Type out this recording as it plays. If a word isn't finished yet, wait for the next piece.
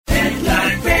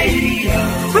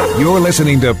You're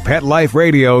listening to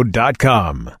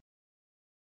PetLifeRadio.com.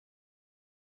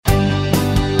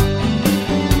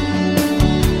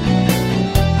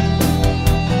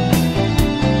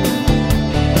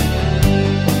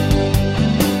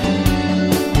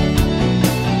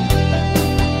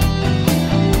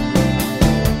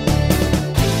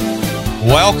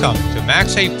 Welcome to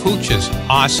Max A. Pooch's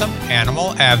Awesome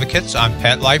Animal Advocates on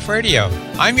Pet Life Radio.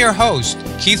 I'm your host,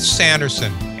 Keith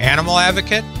Sanderson, animal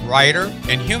advocate, writer,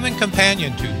 and human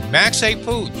companion to Max A.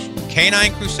 Pooch,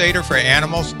 canine crusader for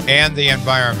animals and the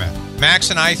environment.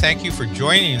 Max and I thank you for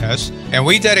joining us, and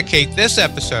we dedicate this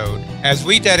episode, as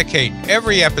we dedicate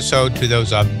every episode, to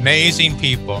those amazing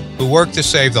people who work to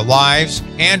save the lives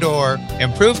and/or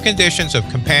improve conditions of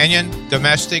companion,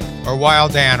 domestic, or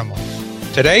wild animals.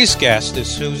 Today's guest is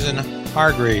Susan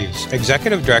Hargreaves,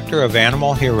 Executive Director of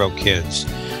Animal Hero Kids.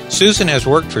 Susan has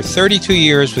worked for 32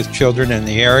 years with children in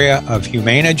the area of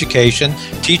humane education,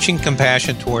 teaching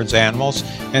compassion towards animals,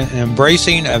 and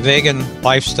embracing a vegan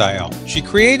lifestyle. She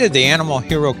created the Animal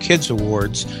Hero Kids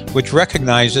Awards, which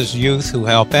recognizes youth who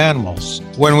help animals.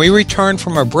 When we return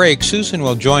from a break, Susan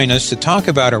will join us to talk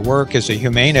about her work as a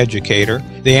humane educator,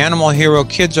 the Animal Hero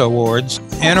Kids Awards,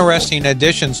 interesting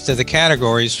additions to the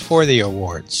categories for the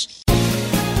awards.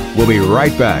 We'll be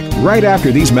right back, right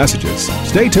after these messages.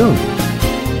 Stay tuned.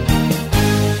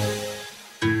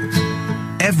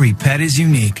 Every pet is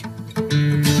unique.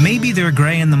 Maybe they're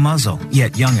gray in the muzzle,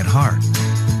 yet young at heart.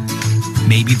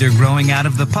 Maybe they're growing out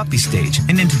of the puppy stage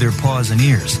and into their paws and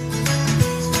ears.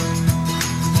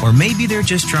 Or maybe they're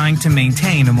just trying to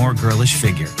maintain a more girlish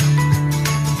figure.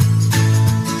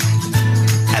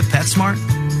 At PetSmart,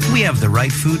 we have the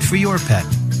right food for your pet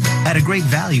at a great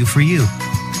value for you.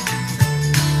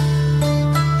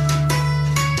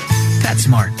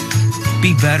 PetSmart.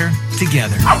 Be better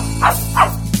together.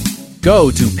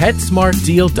 Go to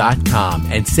PetSmartDeal.com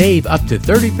and save up to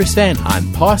 30%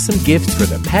 on awesome gifts for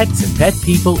the pets and pet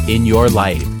people in your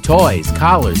life. Toys,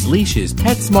 collars, leashes,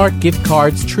 PetSmart gift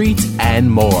cards, treats, and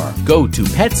more. Go to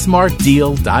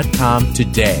PetSmartDeal.com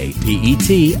today.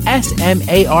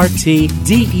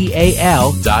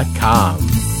 PetSmartDeal.com.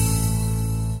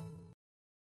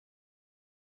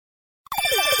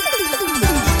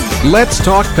 Let's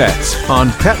Talk Pets on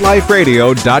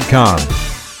PetLifeRadio.com.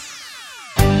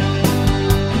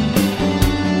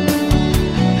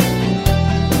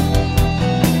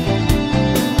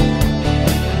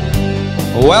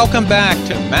 Welcome back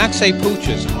to Max A.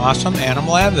 Pooch's Awesome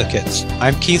Animal Advocates.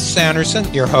 I'm Keith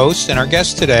Sanderson, your host, and our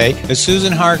guest today is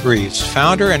Susan Hargreaves,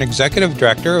 founder and executive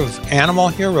director of Animal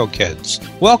Hero Kids.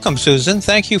 Welcome, Susan.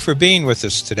 Thank you for being with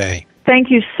us today.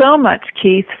 Thank you so much,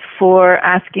 Keith, for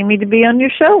asking me to be on your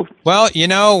show. Well, you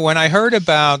know, when I heard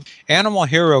about Animal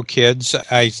Hero Kids,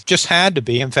 I just had to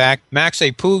be. In fact, Max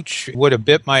A. Pooch would have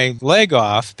bit my leg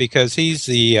off because he's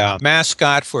the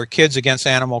mascot for Kids Against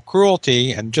Animal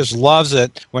Cruelty and just loves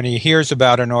it when he hears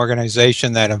about an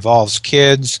organization that involves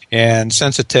kids and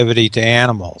sensitivity to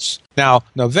animals. Now,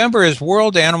 November is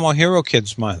World Animal Hero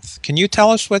Kids Month. Can you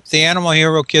tell us what the Animal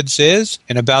Hero Kids is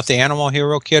and about the Animal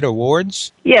Hero Kid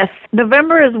Awards? Yes,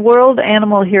 November is World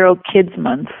Animal Hero Kids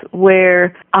Month,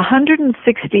 where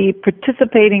 160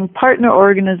 participating partner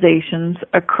organizations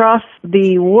across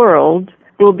the world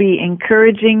will be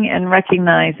encouraging and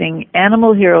recognizing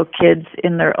animal hero kids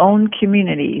in their own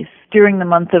communities during the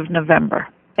month of November.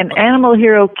 And Animal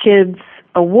Hero Kids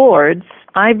Awards,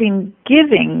 I've been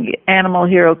giving Animal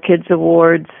Hero Kids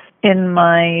Awards in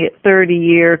my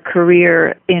 30-year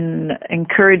career in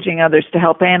encouraging others to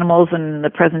help animals and the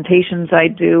presentations I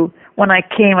do when I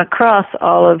came across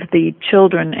all of the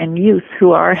children and youth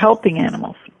who are helping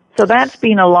animals. So that's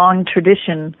been a long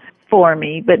tradition for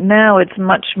me, but now it's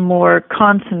much more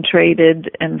concentrated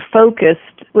and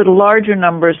focused with larger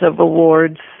numbers of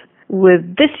awards.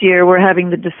 With this year, we're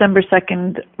having the December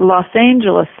 2nd Los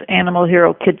Angeles Animal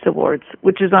Hero Kids Awards,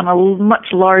 which is on a much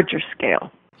larger scale.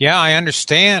 Yeah, I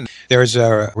understand. There's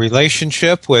a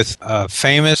relationship with a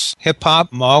famous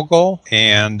hip-hop mogul,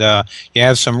 and you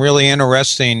have some really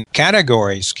interesting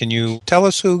categories. Can you tell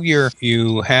us who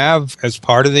you have as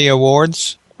part of the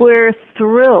awards? We're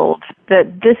thrilled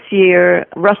that this year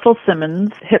Russell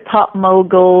Simmons, hip-hop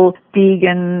mogul,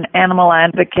 vegan, animal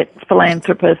advocate,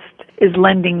 philanthropist, is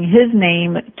lending his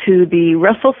name to the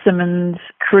Russell Simmons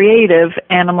Creative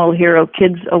Animal Hero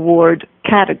Kids Award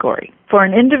category for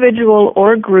an individual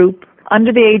or group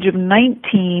under the age of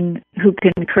 19 who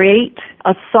can create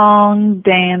a song,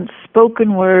 dance,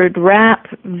 spoken word, rap,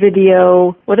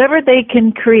 video, whatever they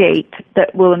can create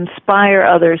that will inspire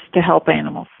others to help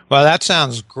animals. Well, that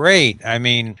sounds great. I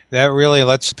mean, that really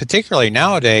lets, particularly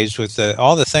nowadays with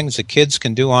all the things that kids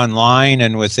can do online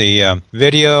and with the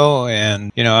video,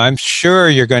 and, I'm sure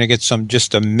you're going to get some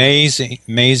just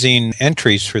amazing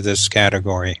entries for this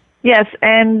category. Yes,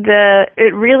 and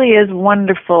it really is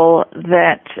wonderful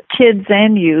that kids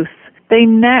and youth, they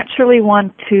naturally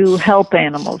want to help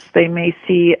animals. They may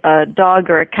see a dog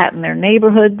or a cat in their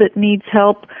neighborhood that needs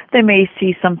help. They may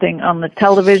see something on the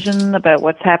television about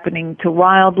what's happening to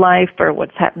wildlife or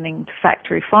what's happening to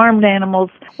factory farmed animals.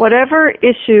 Whatever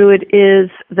issue it is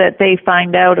that they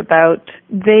find out about,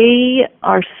 they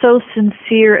are so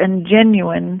sincere and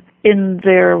genuine in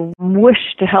their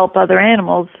wish to help other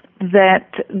animals that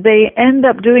they end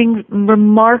up doing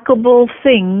remarkable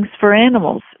things for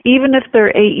animals. Even if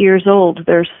they're 8 years old,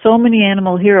 there's so many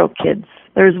animal hero kids.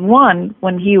 There's one,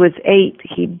 when he was 8,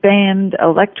 he banned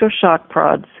electroshock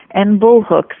prods and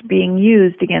bullhooks being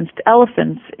used against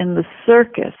elephants in the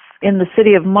circus in the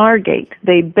city of Margate.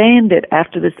 They banned it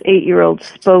after this 8-year-old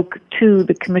spoke to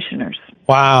the commissioners.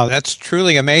 Wow, that's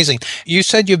truly amazing. You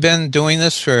said you've been doing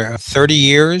this for 30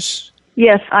 years?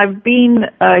 Yes, I've been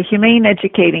humane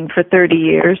educating for 30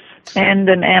 years and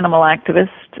an animal activist.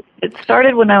 It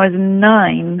started when I was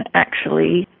 9,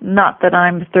 actually. Not that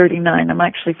I'm 39, I'm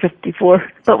actually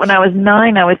 54. But when I was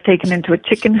 9, I was taken into a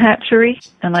chicken hatchery,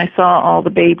 and I saw all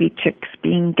the baby chicks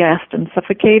being gassed and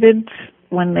suffocated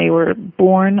when they were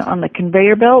born on the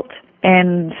conveyor belt.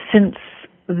 And since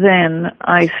then,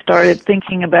 I started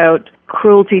thinking about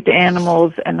cruelty to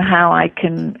animals and how I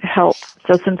can help.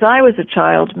 So since I was a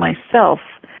child myself,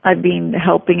 I've been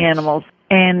helping animals,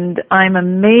 and I'm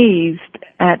amazed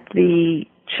at the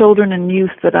children and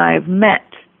youth that I've met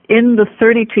in the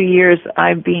 32 years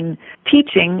I've been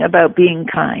teaching about being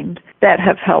kind that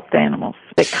have helped animals.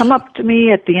 They come up to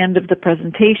me at the end of the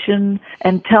presentation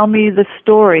and tell me the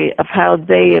story of how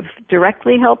they have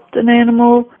directly helped an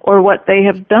animal or what they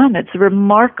have done. It's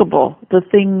remarkable, the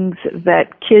things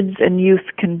that kids and youth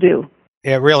can do.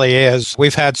 It really is.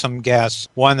 We've had some guests.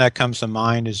 One that comes to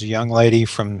mind is a young lady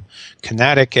from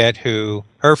Connecticut who,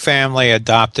 her family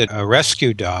adopted a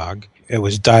rescue dog. It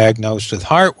was diagnosed with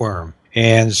heartworm.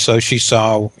 And so she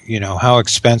saw, how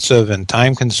expensive and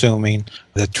time-consuming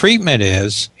the treatment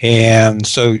is. And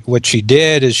so what she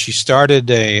did is she started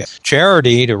a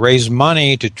charity to raise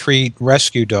money to treat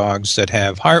rescue dogs that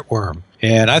have heartworm.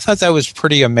 And I thought that was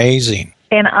pretty amazing.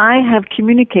 And I have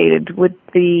communicated with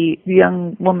the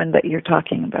young woman that you're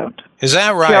talking about. Is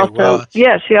that right?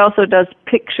 She also does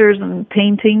pictures and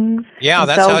paintings. Yeah,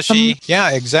 that's how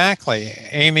exactly.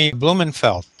 Amy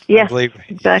Blumenfeld. Yes, I believe.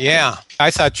 Exactly. Yeah,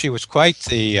 I thought she was quite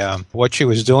what she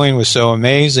was doing was so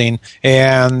amazing.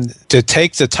 And to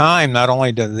take the time, not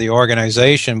only to the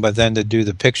organization, but then to do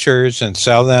the pictures and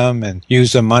sell them and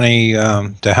use the money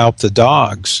to help the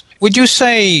dogs. Would you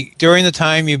say during the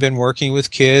time you've been working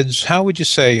with kids, how would you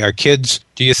say, are kids,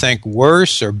 do you think,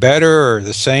 worse or better or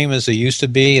the same as they used to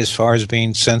be as far as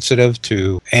being sensitive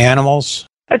to animals?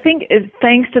 I think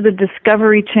thanks to the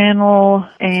Discovery Channel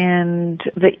and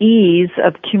the ease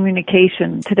of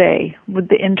communication today with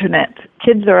the Internet,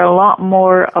 kids are a lot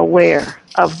more aware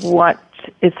of what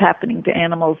is happening to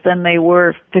animals than they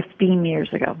were 15 years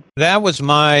ago. That was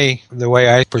the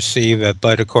way I perceive it,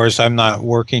 but of course I'm not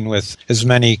working with as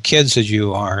many kids as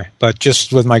you are. But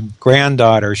just with my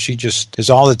granddaughter, she just is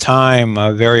all the time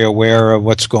very aware of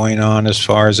what's going on as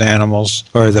far as animals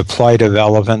or the plight of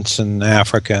elephants in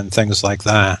Africa and things like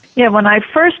that. Yeah, when I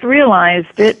first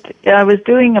realized it, I was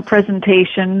doing a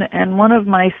presentation and one of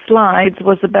my slides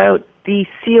was about the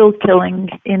seal killing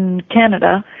in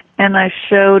Canada. And I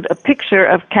showed a picture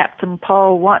of Captain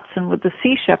Paul Watson with the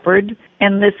Sea Shepherd,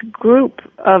 and this group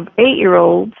of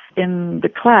 8-year-olds in the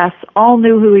class all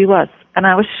knew who he was. And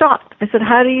I was shocked. I said,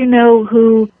 how do you know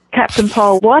who Captain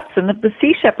Paul Watson of the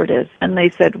Sea Shepherd is? And they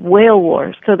said, Whale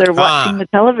Wars. So they're watching the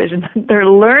television. They're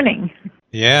learning.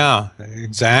 Yeah,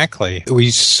 exactly.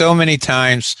 We so many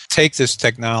times take this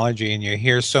technology and you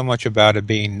hear so much about it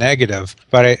being negative,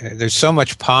 but there's so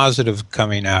much positive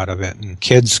coming out of it. And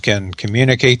kids can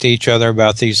communicate to each other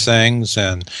about these things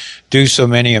and do so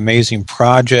many amazing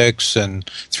projects and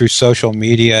through social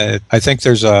media. I think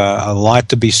there's a lot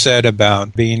to be said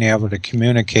about being able to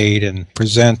communicate and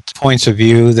present points of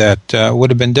view that would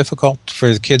have been difficult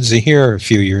for the kids to hear a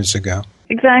few years ago.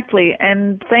 Exactly.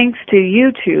 And thanks to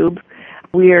YouTube,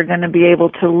 we are going to be able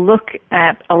to look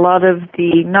at a lot of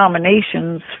the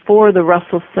nominations for the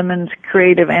Russell Simmons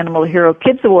Creative Animal Hero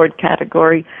Kids Award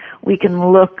category. We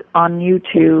can look on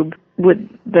YouTube with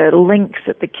the links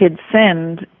that the kids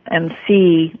send and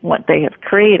see what they have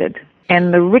created.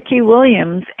 And the Ricky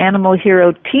Williams Animal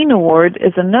Hero Teen Award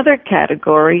is another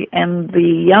category, and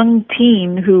the young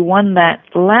teen who won that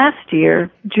last year,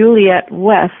 Juliet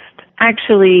West,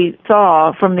 actually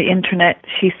saw from the internet,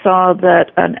 she saw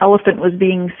that an elephant was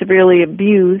being severely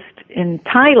abused in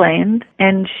Thailand,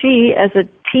 and she, as a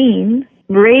teen,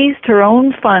 raised her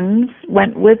own funds,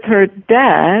 went with her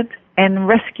dad, and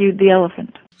rescued the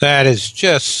elephant. That is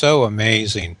just so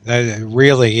amazing. That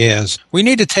really is. We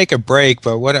need to take a break,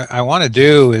 but what I want to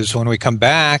do is when we come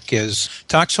back is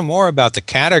talk some more about the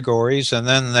categories and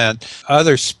then that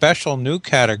other special new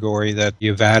category that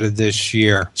you've added this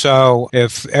year. So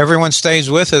if everyone stays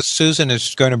with us, Susan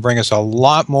is going to bring us a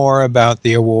lot more about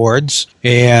the awards,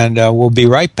 and we'll be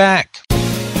right back.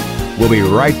 We'll be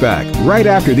right back, right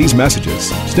after these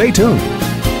messages. Stay tuned.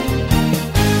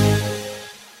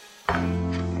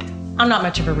 I'm not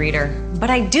much of a reader, but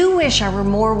I do wish I were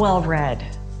more well-read.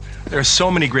 There are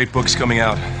so many great books coming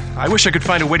out. I wish I could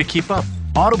find a way to keep up.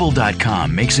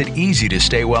 Audible.com makes it easy to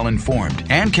stay well-informed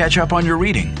and catch up on your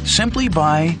reading simply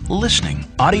by listening.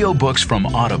 Audiobooks from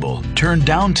Audible turn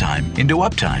downtime into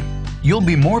uptime. You'll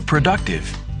be more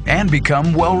productive and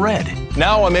become well-read.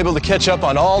 Now I'm able to catch up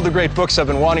on all the great books I've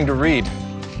been wanting to read.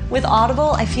 With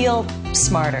Audible, I feel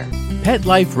smarter. Pet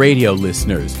Life Radio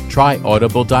listeners, try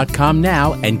Audible.com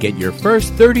now and get your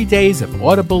first 30 days of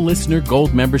Audible Listener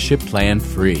Gold membership plan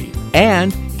free.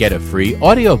 And get a free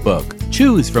audiobook.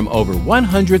 Choose from over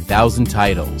 100,000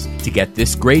 titles. To get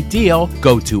this great deal,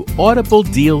 go to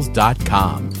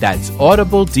audibledeals.com. That's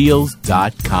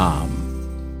audibledeals.com.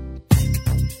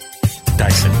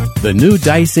 Dyson. The new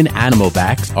Dyson Animal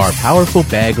Vacs are powerful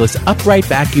bagless upright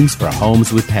vacuums for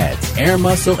homes with pets. Air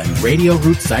muscle and radio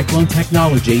root cyclone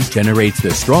technology generates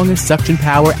the strongest suction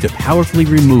power to powerfully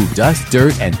remove dust,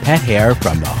 dirt, and pet hair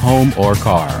from the home or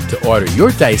car. To order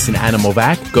your Dyson Animal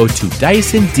Vac, go to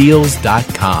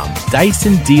DysonDeals.com.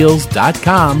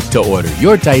 DysonDeals.com to order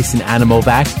your Dyson Animal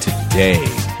Vac today.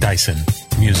 Dyson.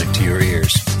 Music to your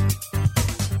ears.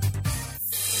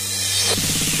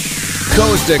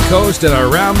 Coast to coast and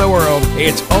around the world,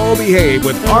 it's All Behave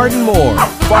with Arden Moore.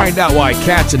 Find out why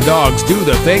cats and dogs do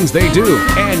the things they do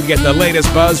and get the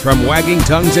latest buzz from wagging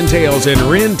tongues and tails in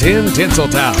Rin Tin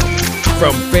Tinseltown.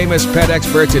 From famous pet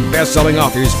experts and best-selling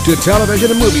authors to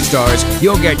television and movie stars,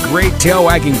 you'll get great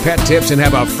tail-wagging pet tips and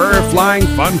have a fur-flying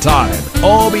fun time.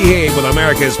 All Behave with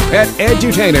America's pet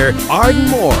edutainer, Arden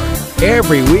Moore.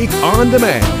 Every week on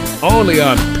demand, only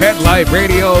on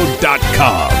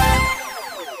PetLifeRadio.com.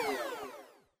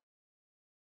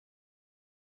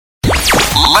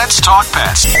 Let's talk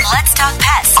pets. Let's talk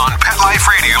pets On Pet Life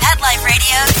Radio. Pet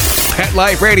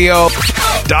Life Radio.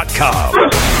 PetLifeRadio.com.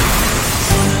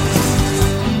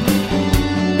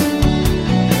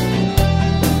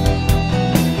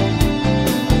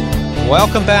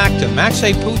 Welcome back to Max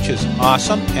A. Pooch's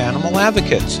Awesome Animal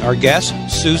Advocates. Our guest,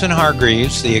 Susan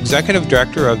Hargreaves, the Executive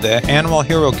Director of the Animal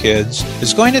Hero Kids,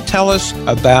 is going to tell us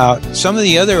about some of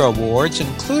the other awards,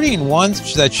 including one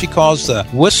that she calls the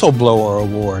Whistleblower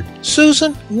Award.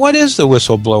 Susan, what is the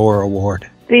Whistleblower Award?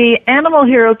 The Animal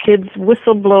Hero Kids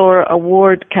Whistleblower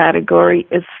Award category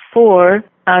is for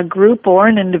a group or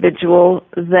an individual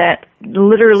that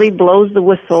literally blows the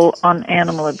whistle on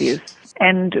animal abuse.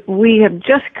 And we have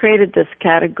just created this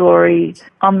category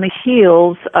on the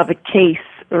heels of a case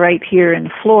right here in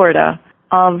Florida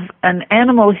of an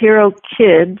Animal Hero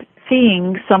kid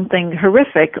seeing something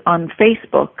horrific on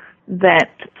Facebook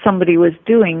that somebody was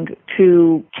doing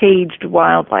to caged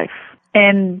wildlife.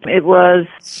 And it was,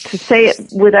 to say it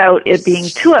without it being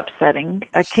too upsetting,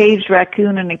 a caged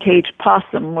raccoon and a caged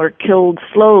possum were killed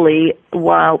slowly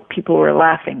while people were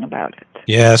laughing about it.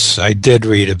 Yes, I did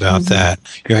read about that.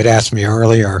 You had asked me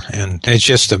earlier, and it's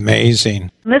just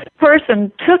amazing. This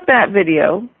person took that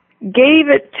video, gave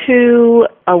it to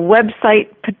a website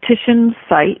petition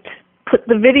site, put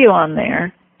the video on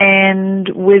there, and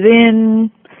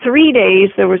within 3 days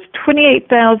there was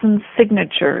 28,000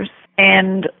 signatures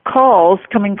and calls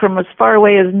coming from as far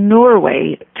away as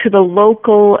Norway to the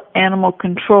local animal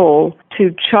control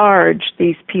to charge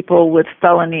these people with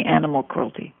felony animal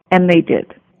cruelty. And they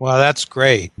did. Well, that's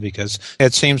great, because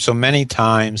it seems so many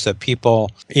times that people,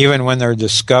 even when they're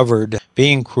discovered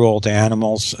being cruel to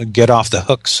animals, get off the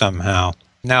hook somehow.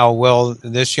 Now, will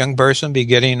this young person be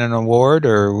getting an award,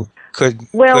 or could...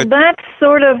 Well, that's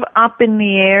sort of up in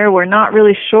the air. We're not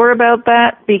really sure about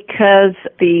that because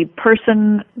the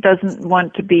person doesn't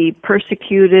want to be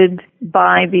persecuted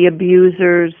by the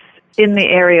abusers in the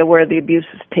area where the abuse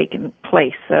has taken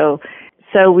place. So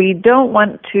we don't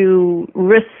want to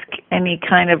risk any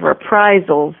kind of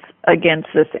reprisals against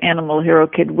this Animal Hero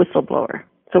Kid whistleblower.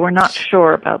 So we're not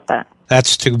sure about that.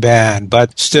 That's too bad.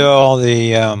 But still,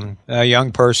 the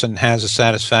young person has a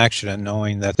satisfaction in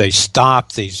knowing that they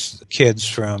stopped these kids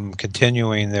from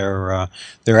continuing their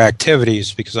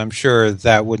activities, because I'm sure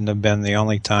that wouldn't have been the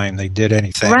only time they did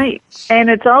anything. Right. And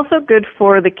it's also good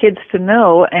for the kids to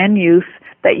know, and youth,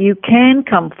 that you can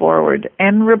come forward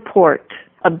and report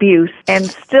abuse and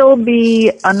still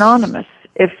be anonymous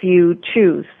if you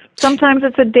choose. Sometimes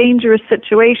it's a dangerous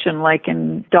situation, like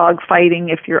in dog fighting.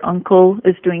 If your uncle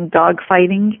is doing dog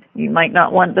fighting, you might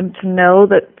not want them to know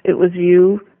that it was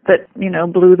you that,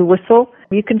 blew the whistle.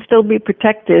 You can still be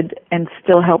protected and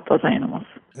still help those animals.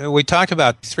 We talked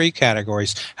about 3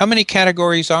 categories. How many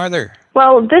categories are there?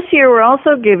 Well, this year we're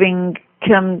also giving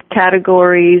some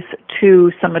categories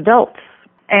to some adults.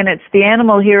 And it's the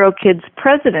Animal Hero Kids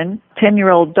president,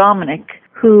 10-year-old Dominic,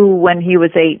 who, when he was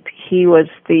 8, he was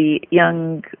the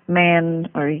young man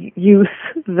or youth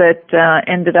that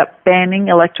ended up banning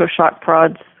electroshock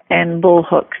prods and bull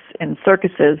hooks in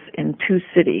circuses in 2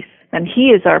 cities. And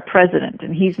he is our president,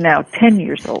 and he's now 10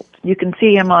 years old. You can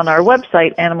see him on our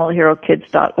website,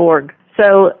 animalherokids.org.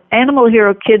 So Animal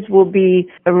Hero Kids will be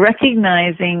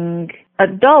recognizing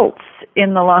adults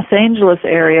in the Los Angeles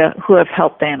area who have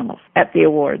helped animals at the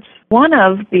awards. One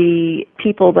of the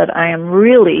people that I am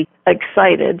really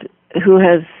excited who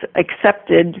has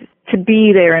accepted to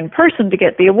be there in person to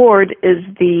get the award is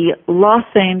the Los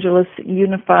Angeles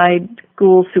Unified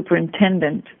School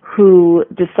Superintendent, who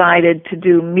decided to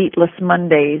do Meatless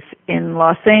Mondays in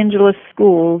Los Angeles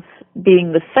schools,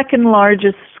 being the second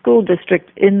largest school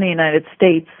district in the United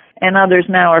States, and others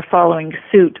now are following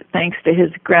suit thanks to his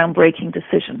groundbreaking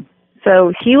decision.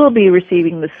 So he will be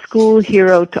receiving the School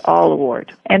Hero to All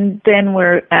Award. And then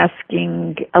we're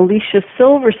asking Alicia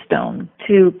Silverstone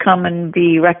to come and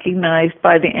be recognized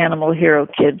by the Animal Hero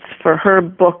Kids for her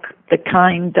book, The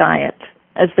Kind Diet,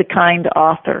 as the Kind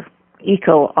Author,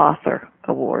 Eco-Author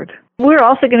Award. We're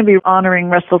also going to be honoring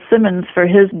Russell Simmons for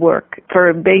his work.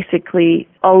 For basically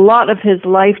a lot of his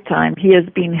lifetime, he has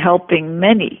been helping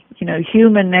many,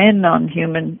 human and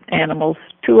non-human animals,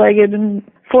 2-legged and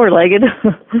 4-legged.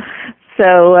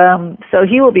 So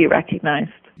he will be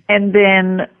recognized. And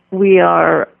then we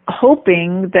are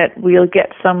hoping that we'll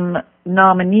get some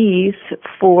nominees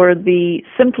for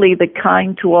simply the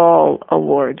Kind to All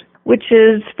Award, which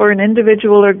is for an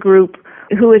individual or group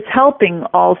who is helping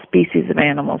all species of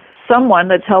animals. Someone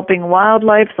that's helping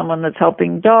wildlife, someone that's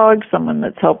helping dogs, someone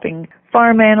that's helping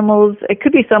farm animals. It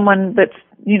could be someone that's,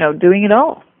 doing it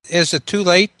all. Is it too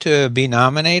late to be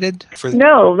nominated?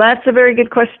 No, that's a very good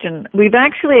question. We've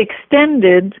actually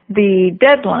extended the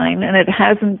deadline, and it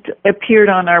hasn't appeared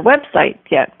on our website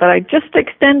yet, but I just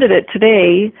extended it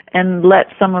today and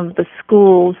let some of the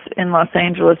schools in Los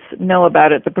Angeles know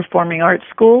about it, the performing arts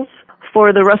schools.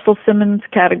 For the Russell Simmons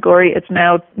category, it's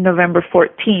now November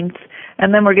 14th,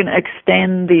 and then we're going to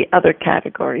extend the other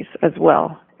categories as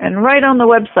well. And right on the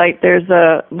website, there's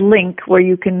a link where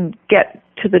you can get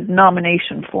to the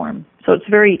nomination form. So it's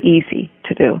very easy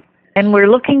to do. And we're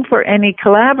looking for any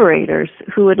collaborators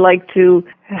who would like to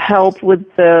help with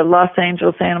the Los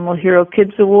Angeles Animal Hero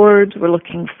Kids Awards. We're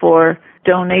looking for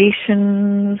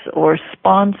donations or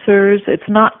sponsors. It's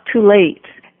not too late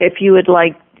if you would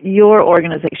like your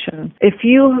organization. If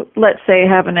you, let's say,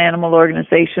 have an animal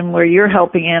organization where you're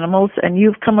helping animals and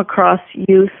you've come across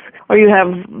youth, or you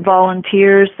have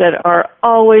volunteers that are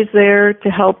always there to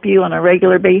help you on a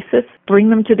regular basis, bring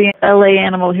them to the LA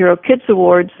Animal Hero Kids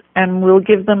Awards and we'll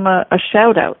give them a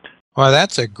shout out. Well,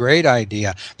 that's a great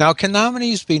idea. Now, can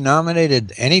nominees be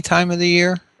nominated any time of the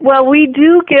year? Well, we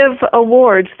do give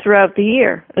awards throughout the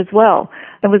year as well.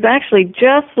 It was actually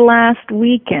just last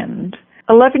weekend,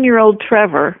 11-year-old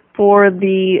Trevor, for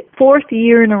the 4th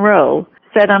year in a row,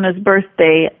 said on his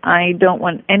birthday, I don't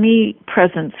want any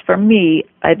presents for me.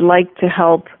 I'd like to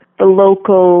help the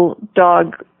local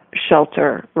dog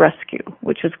shelter rescue,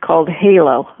 which is called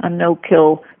Halo, a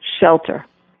no-kill shelter.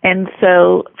 And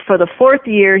so for the 4th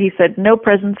year, he said, no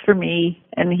presents for me.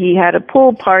 And he had a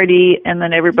pool party, and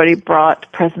then everybody brought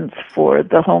presents for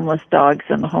the homeless dogs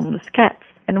and the homeless cats.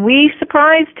 And we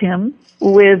surprised him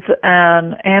with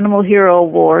an Animal Hero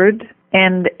Award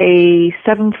and a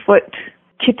 7-foot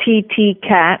Kitty T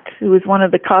cat, who is one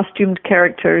of the costumed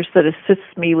characters that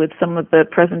assists me with some of the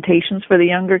presentations for the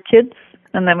younger kids.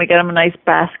 And then we got him a nice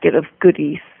basket of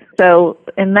goodies. So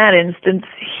in that instance,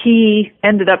 he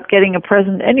ended up getting a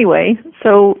present anyway.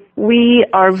 So we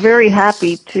are very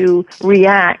happy to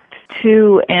react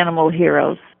to animal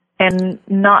heroes and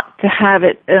not to have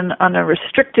it on a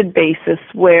restricted basis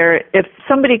where if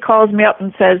somebody calls me up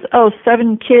and says,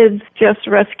 7 kids just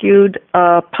rescued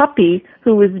a puppy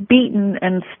who was beaten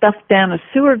and stuffed down a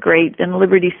sewer grate in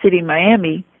Liberty City,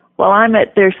 Miami, Well, I'm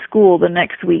at their school the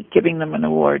next week giving them an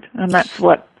award, and that's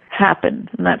what happened,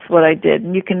 and that's what I did.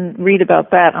 And you can read about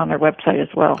that on our website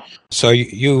as well. So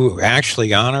you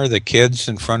actually honor the kids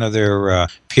in front of their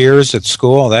peers at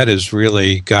school? That has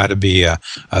really got to be a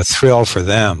thrill for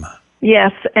them.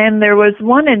 Yes, and there was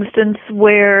one instance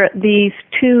where these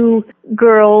two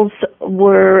girls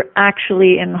were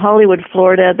actually in Hollywood,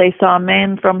 Florida. They saw a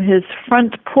man from his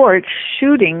front porch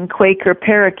shooting Quaker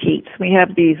parakeets. We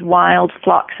have these wild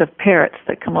flocks of parrots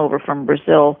that come over from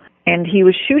Brazil, and he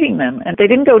was shooting them. And they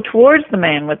didn't go towards the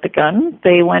man with the gun.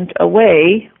 They went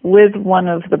away with one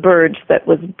of the birds that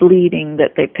was bleeding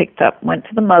that they picked up, went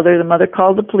to the mother. The mother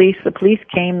called the police. The police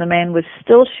came. The man was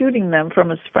still shooting them from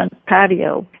his front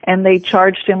patio, and they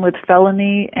charged him with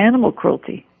felony animal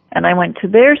cruelty. And I went to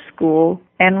their school,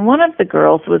 and one of the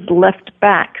girls was left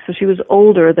back, so she was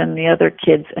older than the other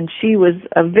kids, and she was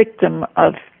a victim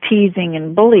of teasing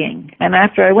and bullying. And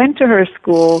after I went to her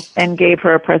school and gave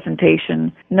her a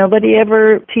presentation, nobody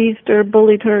ever teased or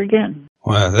bullied her again.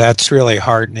 Well, that's really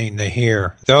heartening to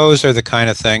hear. Those are the kind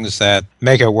of things that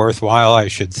make it worthwhile, I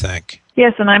should think.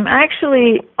 Yes, and I'm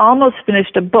actually almost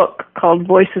finished a book called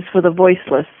Voices for the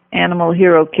Voiceless, Animal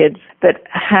Hero Kids, that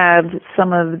have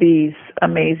some of these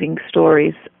amazing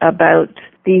stories about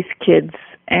these kids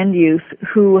and youth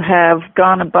who have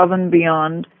gone above and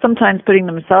beyond, sometimes putting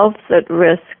themselves at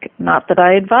risk. Not that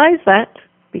I advise that,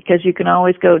 because you can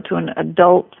always go to an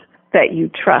adult that you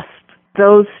trust.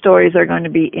 Those stories are going to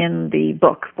be in the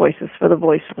book, Voices for the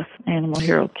Voiceless, Animal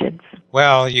Hero Kids.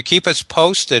 Well, you keep us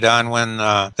posted on when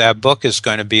that book is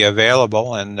going to be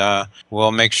available, and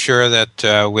we'll make sure that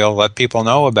we'll let people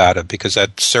know about it, because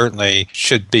that certainly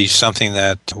should be something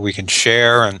that we can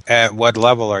share. And at what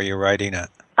level are you writing it?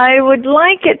 I would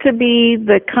like it to be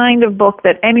the kind of book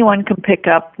that anyone can pick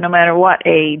up, no matter what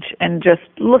age, and just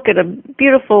look at a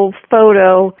beautiful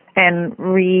photo and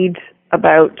read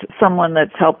about someone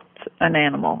that's helped an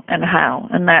animal and how,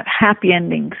 and that happy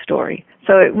ending story.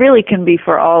 So it really can be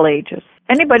for all ages.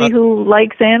 Anybody who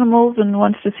likes animals and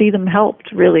wants to see them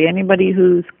helped, really. Anybody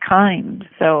who's kind.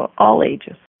 So all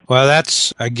ages. Well,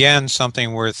 that's, again,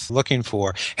 something worth looking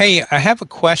for. Hey, I have a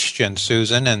question,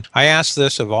 Susan, and I ask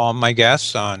this of all my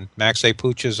guests on Max A.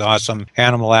 Pooch's Awesome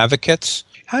Animal Advocates.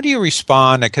 How do you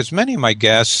respond? Because many of my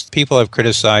guests, people have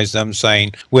criticized them,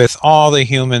 saying, with all the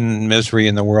human misery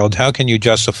in the world, how can you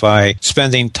justify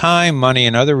spending time, money,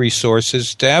 and other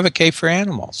resources to advocate for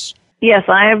animals? Yes,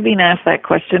 I have been asked that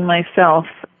question myself.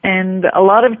 And a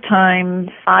lot of times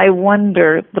I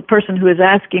wonder, the person who is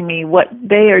asking me, what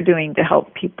they are doing to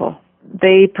help people.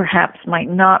 They perhaps might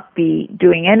not be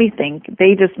doing anything.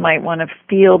 They just might want to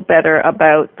feel better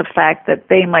about the fact that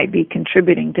they might be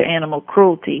contributing to animal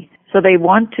cruelty. So they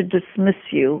want to dismiss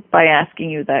you by asking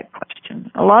you that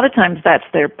question. A lot of times that's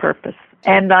their purpose.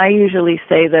 And I usually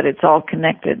say that it's all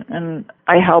connected. And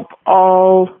I help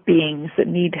all beings that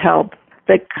need help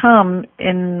that come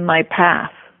in my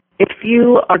path. If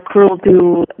you are cruel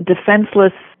to a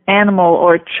defenseless animal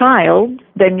or child,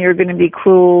 then you're going to be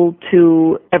cruel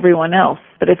to everyone else.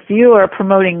 But if you are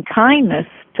promoting kindness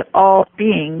to all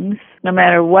beings, no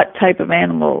matter what type of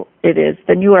animal it is,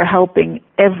 then you are helping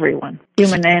everyone,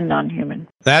 human and non-human.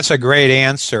 That's a great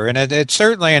answer, and it's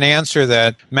certainly an answer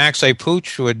that Max A.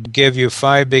 Pooch would give you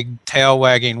 5 big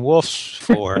tail-wagging wolves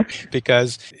for,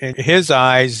 because in his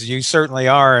eyes, you certainly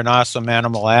are an awesome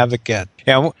animal advocate.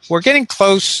 Yeah, we're getting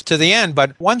close to the end,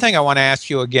 but one thing I want to ask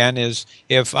you again is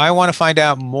if I want to find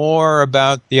out more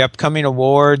about the upcoming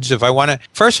awards, if I want to,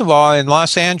 first of all, in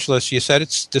Los Angeles, you said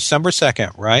it's December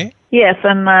 2nd, right? Yes,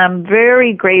 and I'm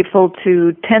very grateful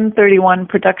to 1031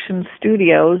 Production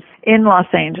Studios in Los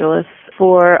Angeles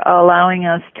for allowing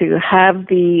us to have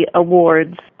the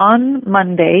awards on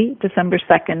Monday, December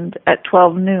 2nd at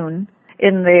 12 noon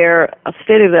in their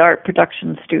state-of-the-art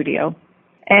production studio.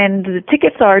 And the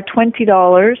tickets are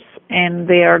 $20, and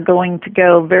they are going to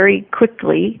go very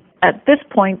quickly. At this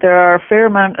point, there are a fair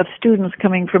amount of students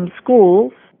coming from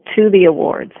schools to the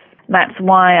awards. That's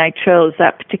why I chose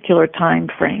that particular time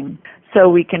frame, so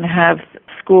we can have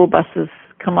school buses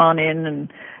come on in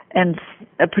and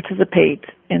participate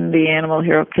in the Animal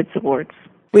Hero Kids Awards.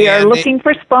 We are looking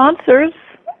for sponsors,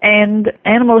 and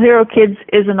Animal Hero Kids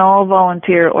is an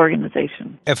all-volunteer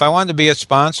organization. If I wanted to be a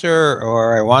sponsor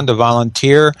or I wanted to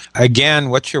volunteer, again,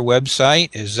 what's your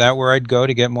website? Is that where I'd go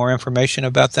to get more information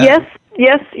about that?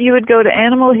 Yes, you would go to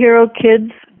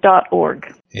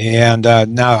animalherokids.org. And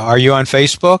now, are you on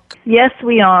Facebook? Yes,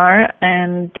 we are,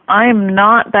 and I'm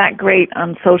not that great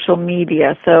on social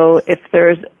media, so if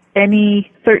there's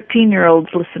any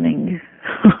 13-year-olds listening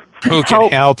who can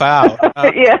help out.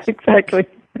 Yeah, exactly.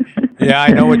 Yeah, I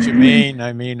know what you mean.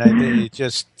 I mean, it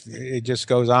just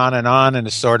goes on, and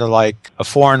it's sort of like a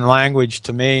foreign language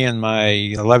to me. And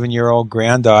my 11-year-old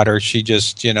granddaughter, she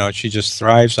just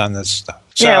thrives on this stuff.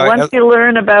 So, yeah, once you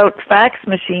learn about fax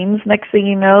machines, next thing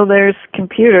you know, there's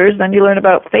computers. Then you learn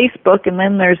about Facebook, and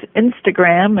then there's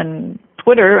Instagram and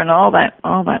Twitter and all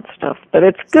that stuff. But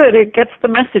it's good. It gets the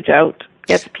message out,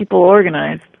 gets people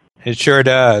organized. It sure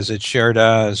does. It sure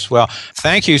does. Well,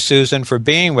 thank you, Susan, for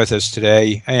being with us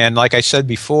today. And like I said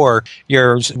before,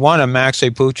 you're one of Max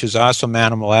A. Pooch's awesome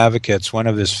animal advocates, one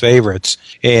of his favorites.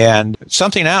 And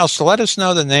something else, let us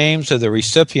know the names of the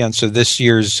recipients of this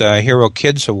year's Hero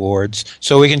Kids Awards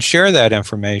so we can share that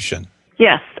information.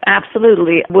 Yes,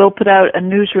 absolutely. We'll put out a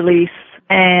news release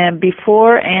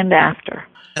before and after.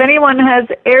 If anyone has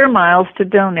air miles to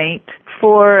donate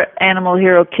for Animal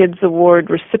Hero Kids Award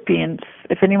recipients,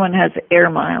 if anyone has air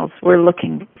miles, we're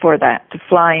looking for that to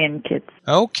fly in kids.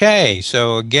 Okay,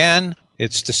 so again,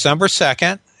 it's December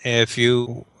 2nd. If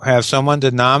you have someone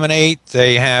to nominate,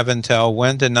 they have until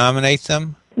when to nominate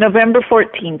them? November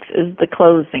 14th is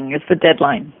the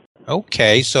deadline.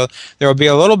 Okay, so there will be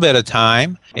a little bit of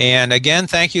time. And again,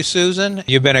 thank you, Susan.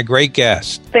 You've been a great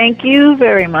guest. Thank you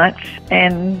very much.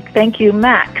 And thank you,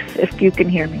 Max, if you can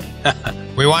hear me.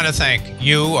 We want to thank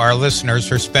you, our listeners,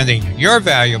 for spending your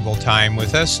valuable time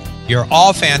with us. You're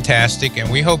all fantastic,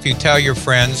 and we hope you tell your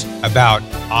friends about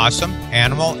awesome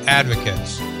animal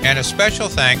advocates. And a special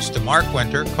thanks to Mark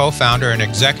Winter, co-founder and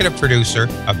executive producer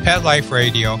of Pet Life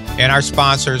Radio, and our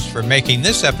sponsors for making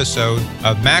this episode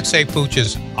of Max A.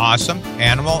 Pooch's Awesome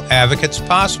Animal Advocates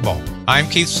possible. I'm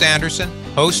Keith Sanderson,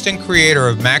 host and creator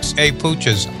of Max A.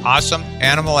 Pooch's Awesome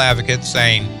Animal Advocates,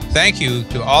 saying thank you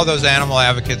to all those animal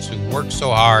advocates who work so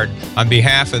hard on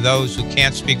behalf of those who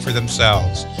can't speak for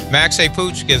themselves. Max A.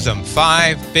 Pooch gives them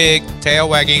 5 big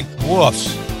tail-wagging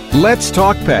woofs. Let's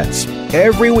Talk Pets,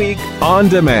 every week on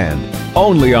demand,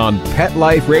 only on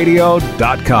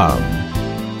PetLifeRadio.com.